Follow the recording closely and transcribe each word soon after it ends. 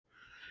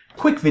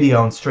Quick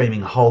video on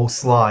streaming whole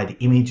slide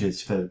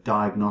images for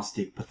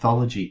diagnostic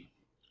pathology.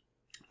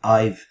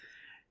 I've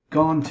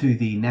gone to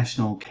the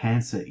National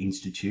Cancer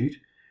Institute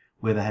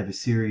where they have a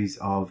series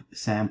of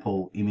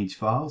sample image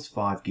files,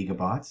 5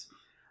 gigabytes.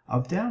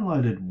 I've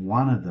downloaded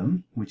one of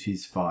them, which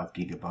is 5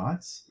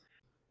 gigabytes,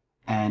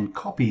 and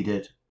copied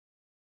it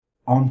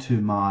onto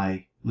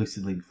my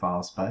LucidLink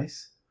file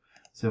space.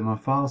 So my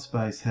file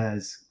space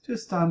has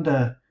just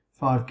under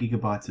 5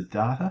 gigabytes of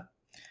data.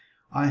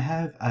 I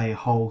have a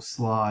whole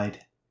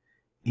slide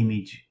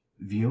image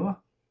viewer,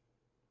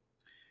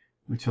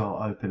 which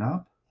I'll open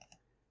up,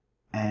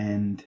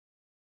 and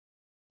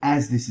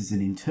as this is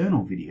an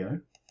internal video,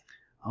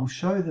 I'll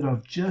show that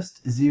I've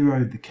just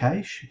zeroed the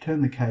cache,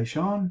 turned the cache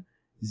on,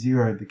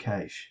 zeroed the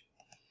cache.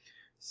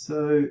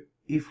 So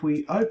if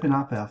we open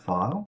up our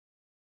file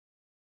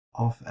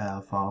off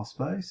our file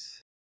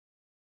space,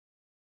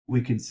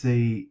 we can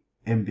see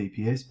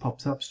mbps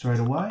pops up straight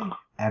away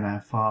and our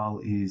file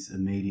is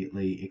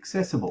immediately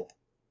accessible.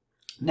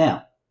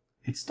 Now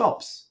it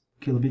stops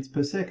kilobits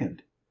per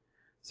second.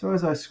 So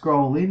as I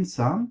scroll in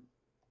some,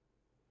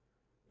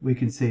 we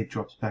can see it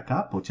drops back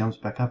up or jumps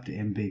back up to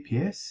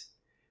mbps.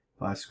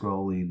 If I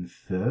scroll in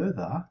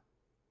further,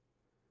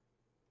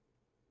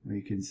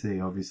 we can see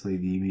obviously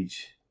the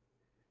image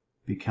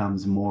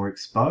becomes more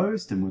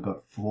exposed and we've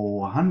got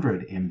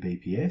 400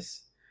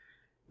 mbps.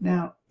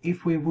 Now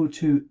if we were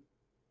to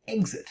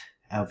exit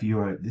our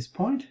viewer at this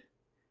point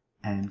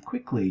and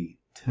quickly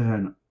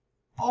turn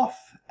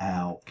off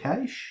our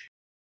cache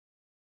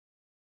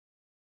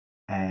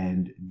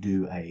and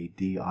do a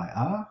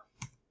dir,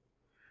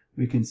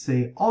 we can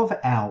see of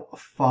our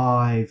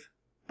 5.5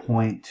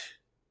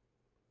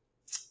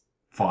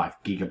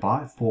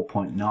 gigabyte,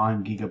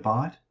 4.9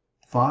 gigabyte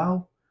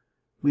file,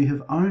 we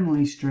have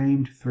only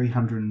streamed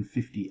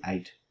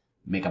 358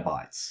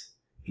 megabytes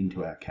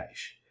into our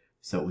cache.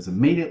 So it was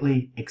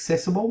immediately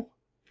accessible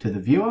to the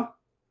viewer,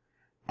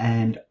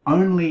 and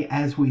only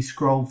as we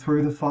scrolled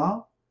through the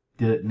file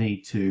did it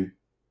need to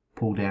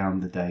pull down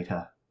the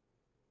data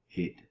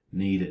it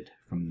needed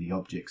from the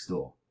object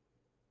store.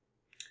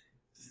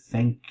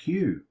 Thank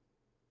you.